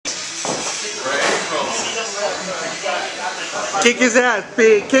Kick his ass,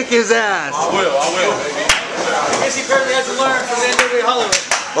 B. Kick his ass. I will, baby. I guess he apparently had to learn from the NWA Hollywood.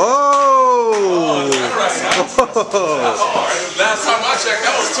 Oh! Last time I checked,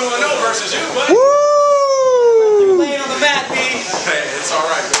 that was 2-0 versus you, buddy. Woo! You're laying on the mat, B. Hey, it's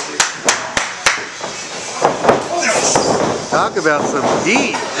alright, baby. Talk about some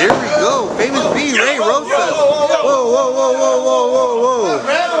heat. Here we go. Famous B, Ray Rosa. Whoa, whoa, whoa, whoa, whoa, whoa, whoa.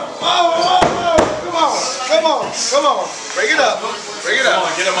 Come on. Break it up. Come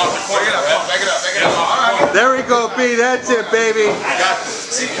on, get him off the court. Back it up. All right. There we go, B. That's it, baby. I got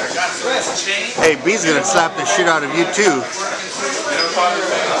this. See, I got this. Chain. Hey, B's gonna slap the shit out of you too.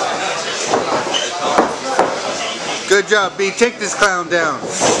 Good job, B. Take this clown down.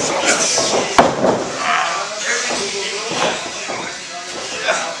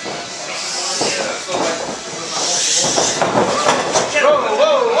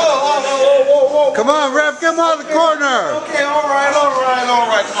 Come on, ref, come on the corner. Okay, all right.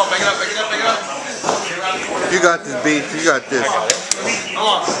 Come on, back it up. You got this, B. You got this. Come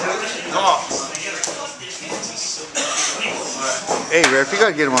on. Hey, ref, you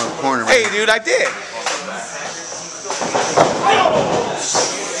gotta get him on the corner, man. Hey, dude, I did.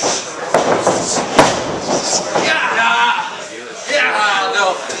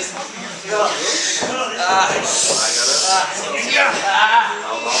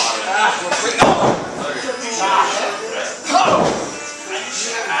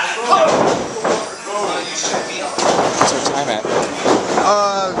 What's our time at?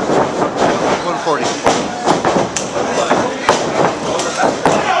 140.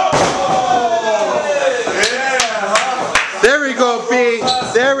 There we go, B.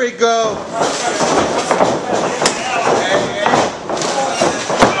 There we go.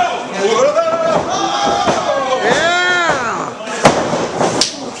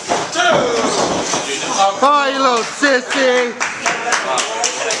 Oh, you little sissy.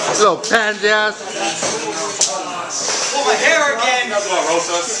 Little pandas. Pull my hair again.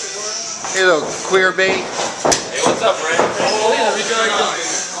 Hey, little queer bait. Hey, what's up, Ray?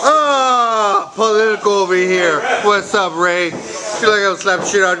 Oh, political over here. What's up, Ray? Feel like I'll slap the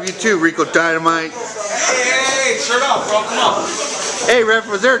shit out of you too, Rico Dynamite. Hey, shirt off, bro. Come on. Hey, ref,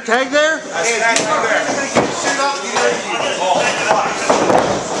 was there a tag there?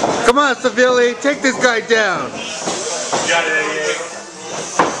 Come on, Savili, take this guy down. Got it, 88.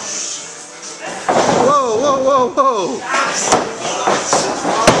 Whoa.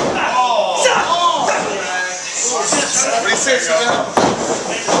 What do you say, Savannah?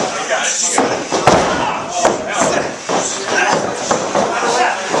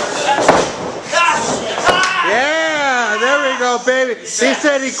 Yeah, there we go, baby. He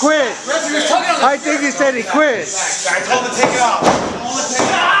said he quit. I think he said he quit. I told him to take it off.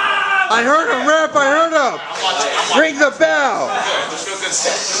 I heard him, ref, I heard him. Ring the bell.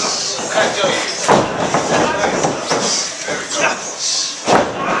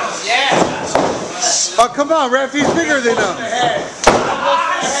 Oh, come on, ref, he's bigger than him.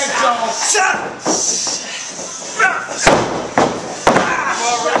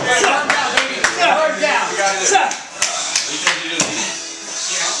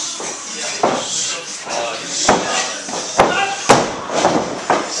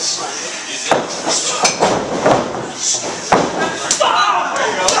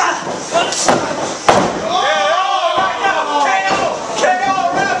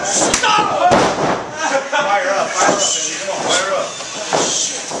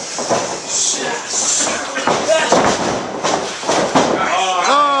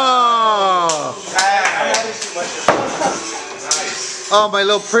 Oh, my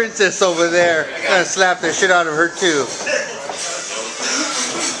little princess over there. I'm gonna slap the shit out of her too.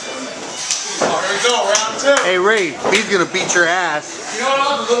 Oh, here we go, round 2. Hey, Ray, he's gonna beat your ass. You know what?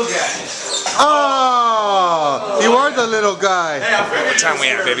 I'm the little guy. Oh, you are the little guy. Hey, I'm What time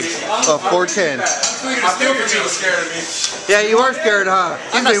we at, baby? 410. I figured you were scared of me. Yeah, you are scared, huh?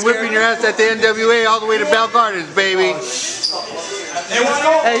 You've been whipping your ass at the NWA all the way to Bell Gardens, baby.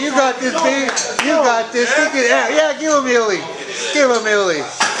 Hey, you got this, B. You got this. Yeah, give him Illy. Give him Illy. You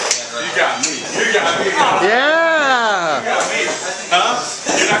got me. You got me. Yeah. You got me. Huh?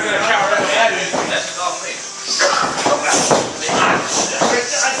 You're not going to cower that.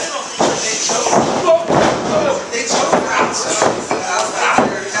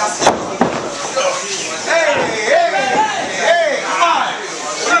 Hey, come on.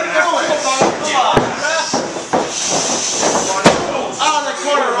 What are you doing? Come on. Out of the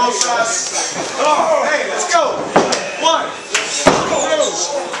corner, Rosas. Oh, hey, let's go. 1, 2,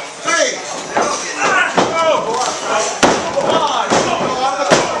 3. Go. Come on.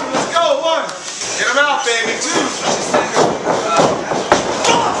 Let's go. 1,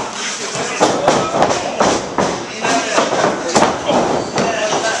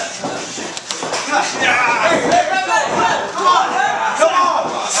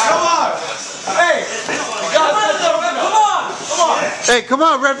 Hey, come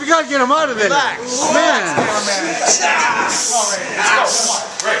on, ref, you gotta get him out of there. Relax. Man. Come on, Ray.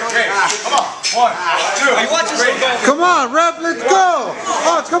 Let's go. Come on. 1, 2. Come on, ref, let's go.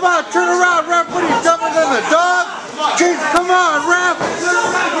 Oh, come on, turn around, ref. What are you jumping on the dog? Jeez, come on, ref.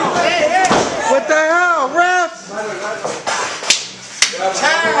 What the hell, ref?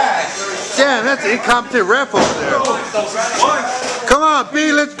 Damn, that's an incompetent ref over there. Come on,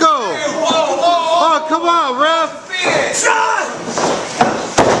 B, let's go. Oh, come on, ref.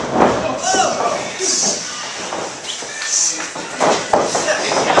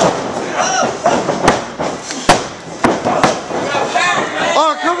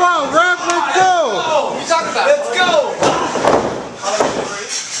 Oh, come on, ref, let's go. You talking about? Let's go.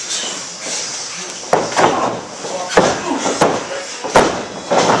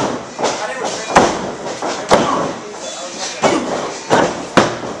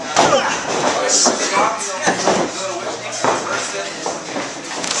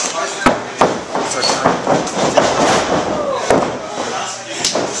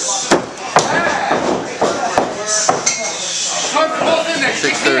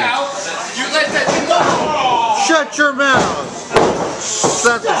 Shut your mouth.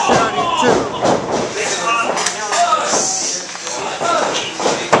 That's a shouting too.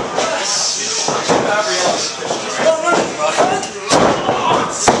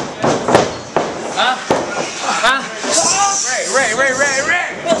 Ray.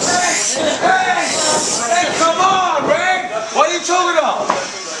 Hey, come on, Ray. What are you talking about? I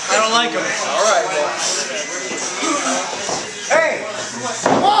don't like him. All right. Hey,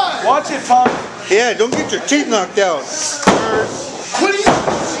 come on. Watch it, Punk. Yeah, don't get your teeth knocked out. What are you?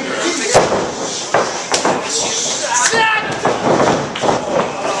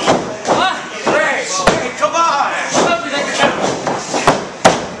 Ray, hey, come on.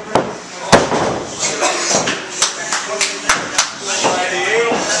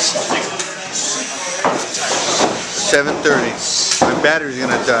 7:30. My battery's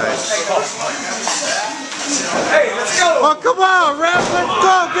gonna die. Hey, let's go. Oh, come on, ref, let's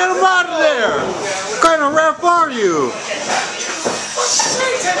go. Get him out of there. What kind of ref are you?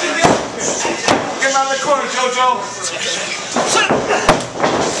 Get around the corner, JoJo.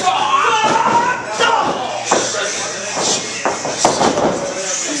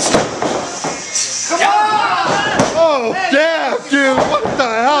 Oh, damn, dude. What the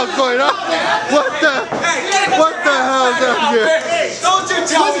hell's going on? What the hell's up here? Don't you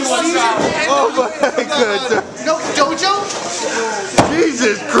tell me what's up. Oh, my goodness. No, Jojo?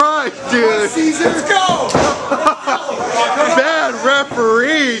 Jesus Christ, dude. Let's go. Bad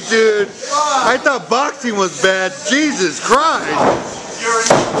referee, dude. I thought boxing was bad. Jesus Christ.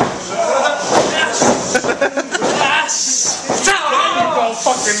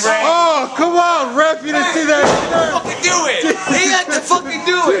 Oh, come on, ref. You didn't see that either? Fucking do it. He had to fucking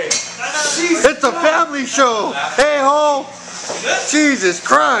do it. It's a family show. Hey, ho. Jesus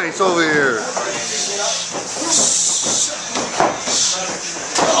Christ over here.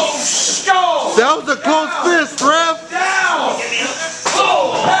 That was a close fist, ref. Down.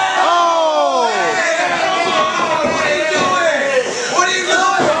 Oh. What are you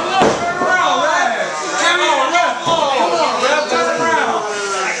doing? Turn around, ref. Turn around.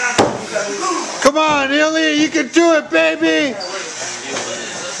 Come on, Ilya, you can do it, baby.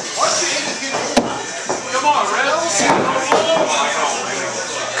 Come on, ref.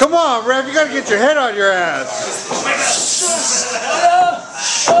 Come on, ref, you gotta get your head out of your ass.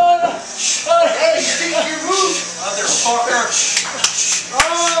 Hey, think you move, motherfucker.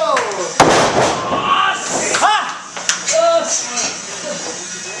 Oh.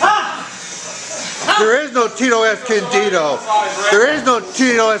 There is no Tito Escondido. There is no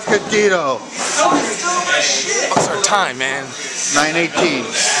Tito Escondido. What's our time, man? 9:18.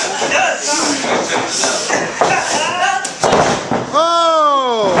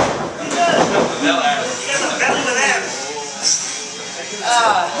 Oh!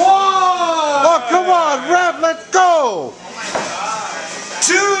 Oh, come on, ref, let's go!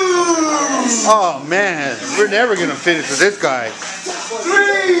 2. Oh, man, we're never gonna finish with this guy. 3.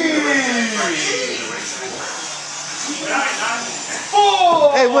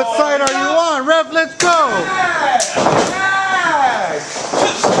 4. Hey, what side are you on, ref? Let's go!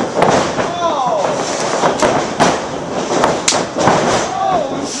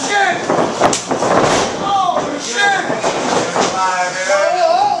 Holy shit! 5,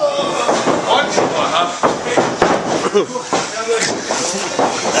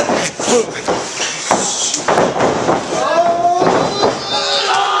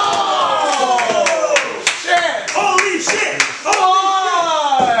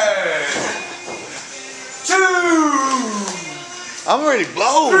 2. I'm many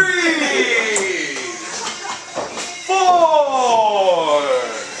blows. 3, 4,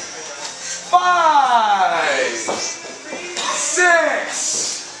 5, 6,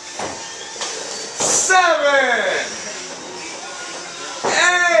 7,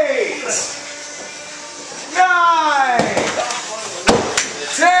 8.